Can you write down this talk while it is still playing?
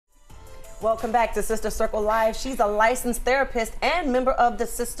Welcome back to Sister Circle Live. She's a licensed therapist and member of the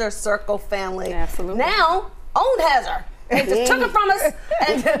Sister Circle family. Absolutely. Now, OWN has her. They just took her from us,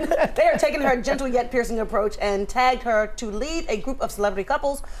 and they are taking her gentle yet piercing approach and tagged her to lead a group of celebrity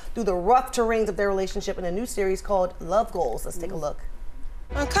couples through the rough terrains of their relationship in a new series called Love Goals. Let's take a look.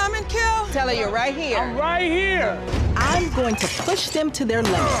 I'm coming, Kel. Tell her you're right here. I'm right here. I'm going to push them to their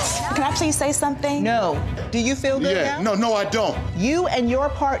limits. Can I please say something? No. Do you feel good now? No, I don't. You and your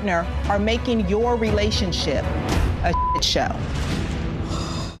partner are making your relationship a shit show.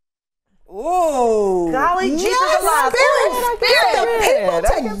 Whoa. Golly, Jesus alive. Get the people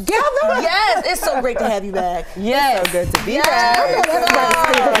together. Yes, it's so great to have you back. Yes. So good to be back.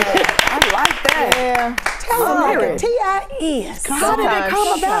 I like that. Yeah. Tell them T.I.E. How did it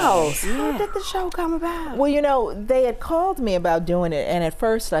come about? How did the show come about? Well, you know, they had called me about doing it, and at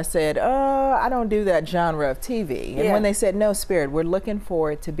first I said, I don't do that genre of TV. And when they said, no, Spirit, we're looking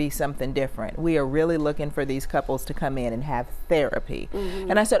for it to be something different. We are really looking for these couples to come in and have therapy.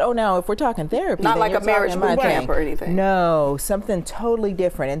 And I said, oh, now, if we're talking therapy, Not then like you're a marriage talking my boot camp thing. or anything. No, something totally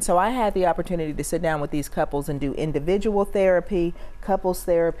different. And so I had the opportunity to sit down with these couples and do individual therapy, couples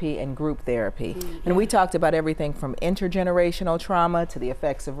therapy, and group therapy. And we talked about everything from intergenerational trauma to the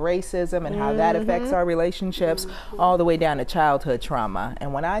effects of racism and how that affects our relationships, all the way down to childhood trauma.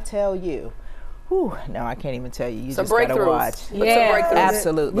 And when I tell you, whew, no, I can't even tell you. You Some just gotta breakthroughs. watch. Yeah,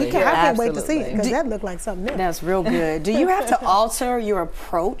 Absolutely. I can't wait to see it because that looked like something else. That's real good. Do you have to alter your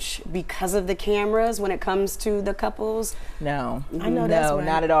approach because of the cameras when it comes to the couples? No, I know that's no, right.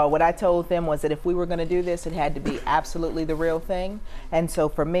 not at all. What I told them was that if we were going to do this, it had to be absolutely the real thing. And so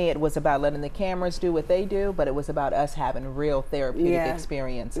for me, it was about letting the cameras do what they do, but it was about us having real therapeutic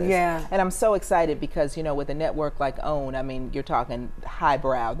experiences. Yeah. And I'm so excited because, you know, with a network like OWN, I mean, you're talking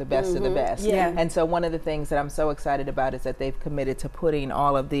highbrow, the best of the best. Yeah. And so one of the things that I'm so excited about is that they've committed to putting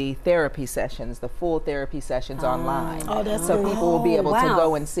all of the therapy sessions, the full therapy sessions online. Oh, that's so good. people will be able to wow.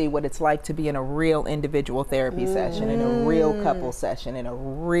 go and see what it's like to be in a real individual therapy session, in a real couple session, in a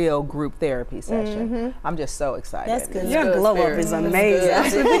real group therapy session. I'm just so excited. That's good. Your glow up is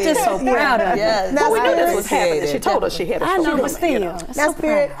amazing. We're just so proud of you. Yes. Now, We knew this Spirit, was happening. She told us she had a show. I know, coming, but still. know. now,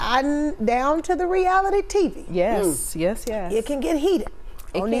 Spirit, I'm down to the reality TV. Yes, yes, yes. It can get heated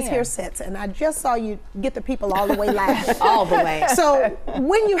on these can. here sets, and I just saw you get the people all the way live. All the way. So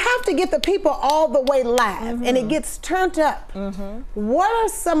when you have to get the people all the way live and it gets turned up, what are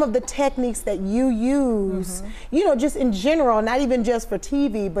some of the techniques that you use, you know, just in general, not even just for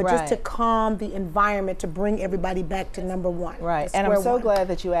TV, but just to calm the environment, to bring everybody back to number one? Right, to and I'm square so one? glad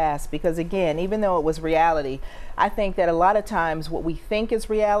that you asked, because again, even though it was reality, I think that a lot of times what we think is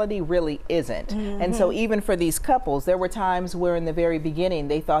reality really isn't. And so even for these couples, there were times where in the very beginning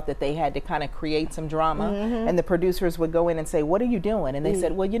they thought that they had to kind of create some drama, and the producers would go in and say, what are you doing? And they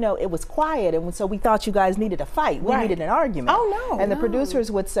said, well, you know, it was quiet, and so we thought you guys needed a fight. We needed an argument. Oh, no. And the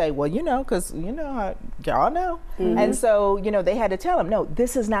producers would say, well, you know, because you know how y'all know. And so, you know, they had to tell them, no,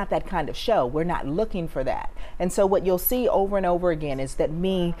 this is not that kind of show. We're not looking for that. And so what you'll see over and over again is that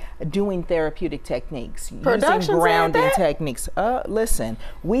me doing therapeutic techniques, using grounding techniques. Listen,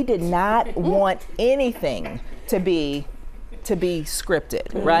 we did not want anything to be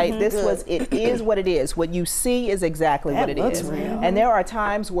scripted, right? This was, it is what it is. What you see is exactly what it is. And there are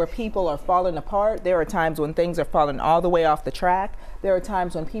times where people are falling apart. There are times when things are falling all the way off the track. There are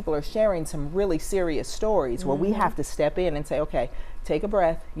times when people are sharing some really serious stories where we have to step in and say, okay, take a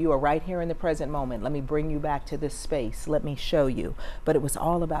breath. You are right here in the present moment. Let me bring you back to this space. Let me show you. But it was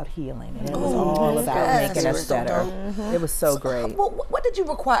all about healing, and it was all about making us better. It was so great. Well, what did you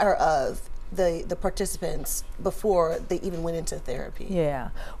require of the participants before they even went into therapy?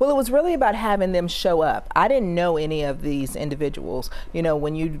 Yeah. Well, it was really about having them show up. I didn't know any of these individuals. You know,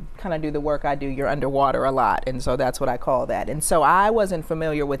 when you kind of do the work I do, you're underwater a lot. And so that's what I call that. And so I wasn't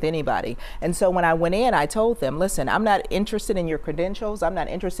familiar with anybody. And so when I went in, I told them, listen, I'm not interested in your credentials. I'm not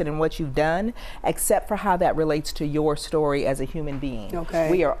interested in what you've done, except for how that relates to your story as a human being. Okay.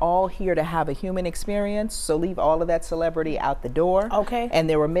 We are all here to have a human experience. So leave all of that celebrity out the door. Okay. And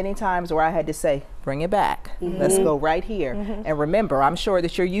there were many times where I had to say, bring it back. Let's go right here. And remember, I'm sure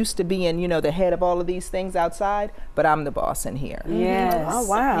that you're used to being, you know, the head of all of these things outside, but I'm the boss in here. Yes. Oh,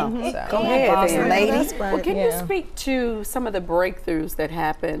 wow. So, Go ahead, then, lady. That's right. Well, can you speak to some of the breakthroughs that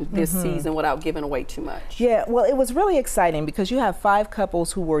happened this season without giving away too much? Yeah, well, it was really exciting because you have 5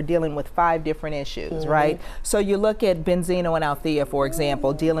 couples who were dealing with 5 different issues, right? So you look at Benzino and Althea, for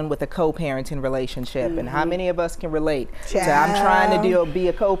example, dealing with a co-parenting relationship. And how many of us can relate to, I'm trying to be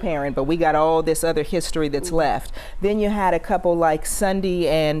a co-parent, but we got got all this other history that's left. Then you had a couple like Sunday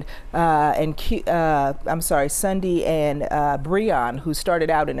and Breon, who started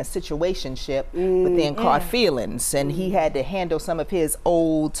out in a situationship, but then caught feelings, and he had to handle some of his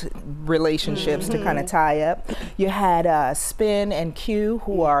old relationships to kind of tie up. You had Spin and Q,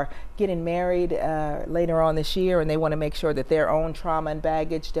 who are getting married later on this year, and they want to make sure that their own trauma and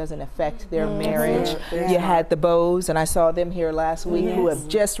baggage doesn't affect their marriage. You had the Bows, and I saw them here last week, who have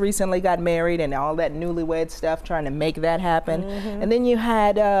just recently got married, and all that newlywed stuff, trying to make that happen. And then you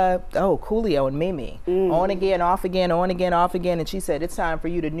had Coolio and Mimi, on again, off again, on again, off again, and she said it's time for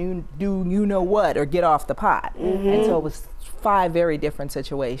you to do you know what, or get off the pot. And so it was 5 very different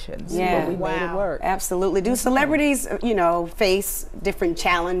situations. But we made it work. Absolutely. Do celebrities, you know, face different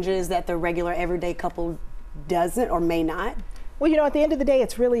challenges that the regular everyday couple doesn't or may not? Well, you know, at the end of the day,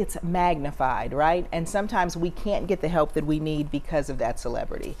 it's magnified, right? And sometimes we can't get the help that we need because of that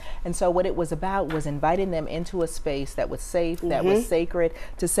celebrity. And so what it was about was inviting them into a space that was safe, that was sacred,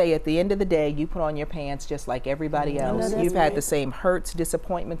 to say at the end of the day, you put on your pants just like everybody else. You've had the same hurts,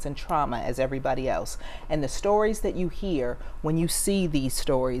 disappointments, and trauma as everybody else. And the stories that you hear, when you see these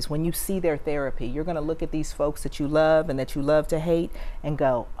stories, when you see their therapy, you're going to look at these folks that you love and that you love to hate and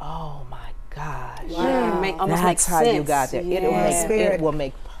go, oh my gosh, that's how you got there. It will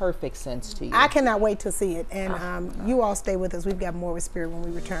make perfect sense to you. I cannot wait to see it, and you all stay with us. We've got more with Spirit when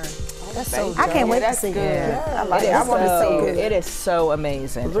we return. That's so I can't wait to see it. I like it. I want to see it. It is so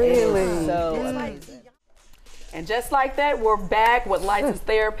amazing. Really? It is so amazing. And just like that, we're back with licensed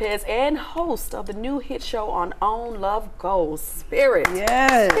therapist and host of the new hit show on OWN, Love Goals, Spirit.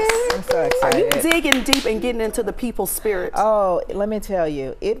 Yes. I'm so Are you excited. digging deep and getting into the people's spirit? Oh, let me tell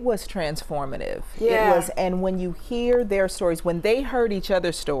you, it was transformative. Yeah. It was, and when you hear their stories, when they heard each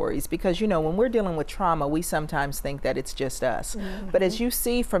other's stories, because you know, when we're dealing with trauma, we sometimes think that it's just us. But as you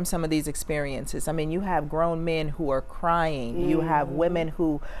see from some of these experiences, I mean, you have grown men who are crying. You have women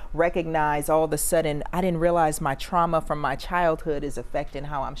who recognize all of a sudden, I didn't realize my trauma from my childhood is affecting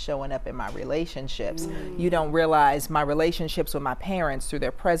how I'm showing up in my relationships. You don't realize my relationships with my parents through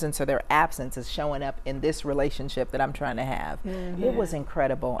their presence or their absence is showing up in this relationship that I'm trying to have. It was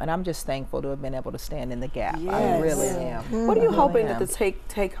incredible, and I'm just thankful to have been able to stand in the gap. I really am. What are you hoping that the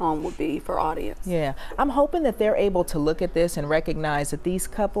take home would be for audience? Yeah, I'm hoping that they're able to look at this and recognize that these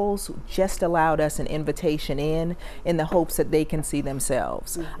couples just allowed us an invitation in the hopes that they can see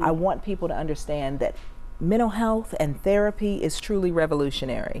themselves. I want people to understand that mental health and therapy is truly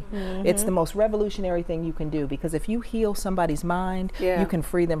revolutionary. It's the most revolutionary thing you can do, because if you heal somebody's mind, you can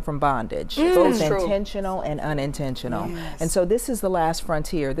free them from bondage, both intentional and unintentional. And so this is the last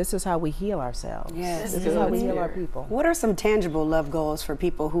frontier. This is how we heal ourselves. This is how we heal our people. What are some tangible love goals for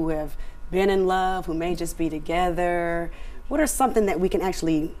people who have been in love, who may just be together? What are something that we can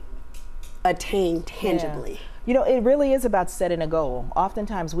actually attain tangibly? You know, it really is about setting a goal.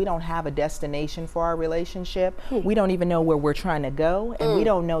 Oftentimes we don't have a destination for our relationship. We don't even know where we're trying to go, and we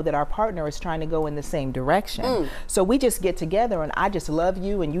don't know that our partner is trying to go in the same direction. So we just get together and I just love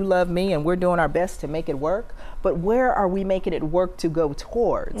you and you love me and we're doing our best to make it work. But where are we making it work to go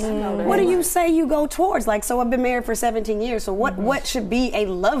towards? What do you say you go towards? Like, so I've been married for 17 years. So what should be a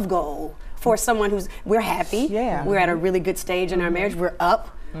love goal for someone who's, we're happy. We're at a really good stage in our marriage. We're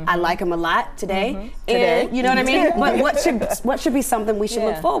up. I like him a lot today. And you know what I mean? But what should be something we should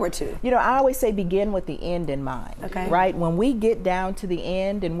look forward to? You know, I always say begin with the end in mind. Right? When we get down to the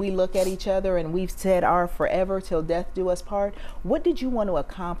end and we look at each other and we've said our forever till death do us part, what did you want to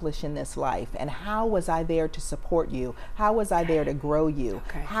accomplish in this life? And how was I there to support you? How was I there to grow you?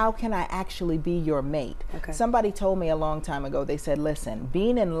 How can I actually be your mate? Somebody told me a long time ago, they said, listen,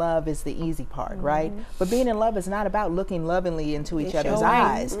 being in love is the easy part, right? But being in love is not about looking lovingly into each other's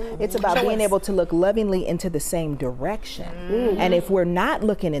eyes. It's about being able to look lovingly into the same direction. And if we're not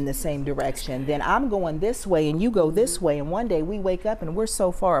looking in the same direction, then I'm going this way and you go this way, and one day we wake up and we're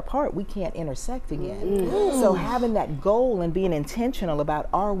so far apart we can't intersect again. So having that goal and being intentional about,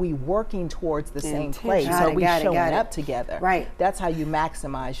 are we working towards the same place? Are we showing up together? That's how you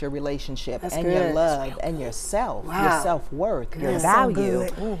maximize your relationship and your love and yourself, your self-worth, your value.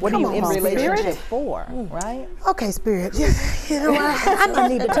 What are you in relationship for, right? Okay, Spirit. You know what? I'm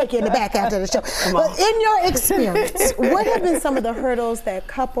gonna need to take you in the back after the show. But in your experience, what have been some of the hurdles that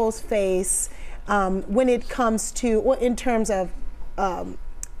couples face when it comes to, or in terms of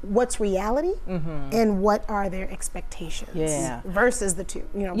what's reality and what are their expectations versus the two.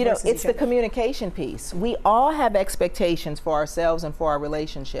 You know, it's the communication piece. We all have expectations for ourselves and for our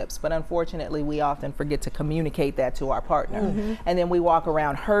relationships, but unfortunately we often forget to communicate that to our partner. And then we walk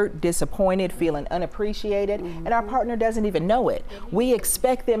around hurt, disappointed, feeling unappreciated, and our partner doesn't even know it. We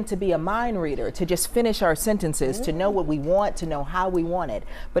expect them to be a mind reader, to just finish our sentences, to know what we want, to know how we want it.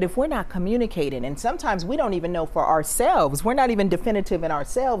 But if we're not communicating, and sometimes we don't even know for ourselves, we're not even definitive in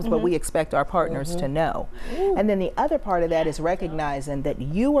ourselves, but we expect our partners to know. And then the other part of that is recognizing that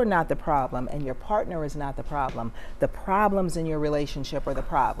you are not the problem and your partner is not the problem. The problems in your relationship are the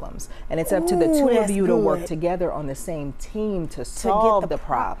problems. And it's up to the two of you to work together on the same team to solve the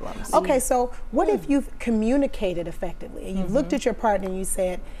problems. Okay, so what if you've communicated effectively and you've looked at your partner and you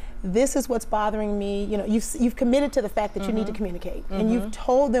said, this is what's bothering me. You know, you've committed to the fact that you need to communicate, and you've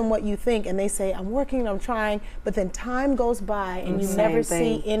told them what you think, and they say, "I'm working, I'm trying," but then time goes by, and you never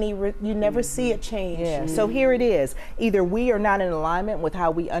see you never see a change. Yeah. So here it is: either we are not in alignment with how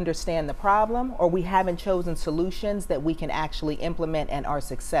we understand the problem, or we haven't chosen solutions that we can actually implement and are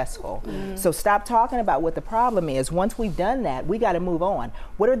successful. So stop talking about what the problem is. Once we've done that, we got to move on.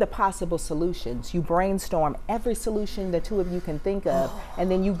 What are the possible solutions? You brainstorm every solution the two of you can think of,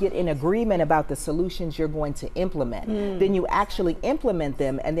 and then you get in agreement about the solutions you're going to implement. Then you actually implement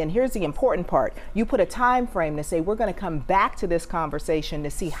them, and then here's the important part. You put a time frame to say, we're going to come back to this conversation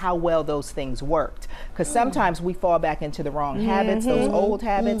to see how well those things worked. Because sometimes we fall back into the wrong habits, those old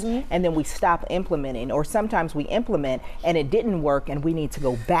habits, and then we stop implementing. Or sometimes we implement and it didn't work and we need to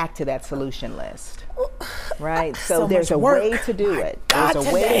go back to that solution list. Right? So there's a way to do it. There's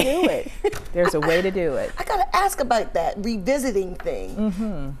a way to do it. There's a way to do it. I got to ask about that revisiting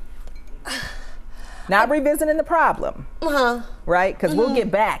thing. Not revisiting the problem, right? Because we'll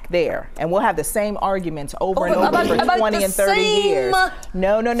get back there and we'll have the same arguments over and over for 20 and 30 years.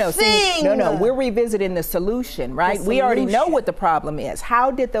 No. See, no. We're revisiting the solution, right? We already know what the problem is. How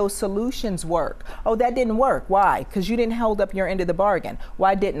did those solutions work? Oh, that didn't work. Why? Because you didn't hold up your end of the bargain.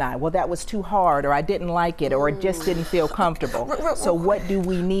 Why didn't I? Well, that was too hard, or I didn't like it, or it just didn't feel comfortable. So what do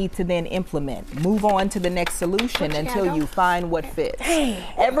we need to then implement? Move on to the next solution until you find what fits.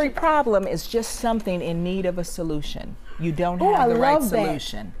 Every problem is just something in need of a solution. You don't have the right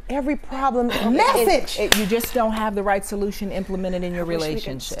solution. Every problem message. You just don't have the right solution implemented in your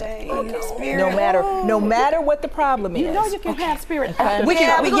relationship. No matter what the problem is. You know you can have Spirit. Thank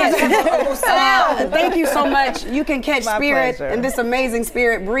you so much. You can catch Spirit, and this amazing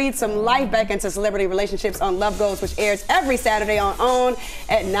Spirit breathe some life back into celebrity relationships on Love Goals, which airs every Saturday on OWN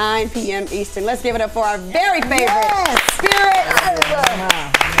at 9 p.m. Eastern. Let's give it up for our very favorite Spirit.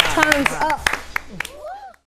 Turns up.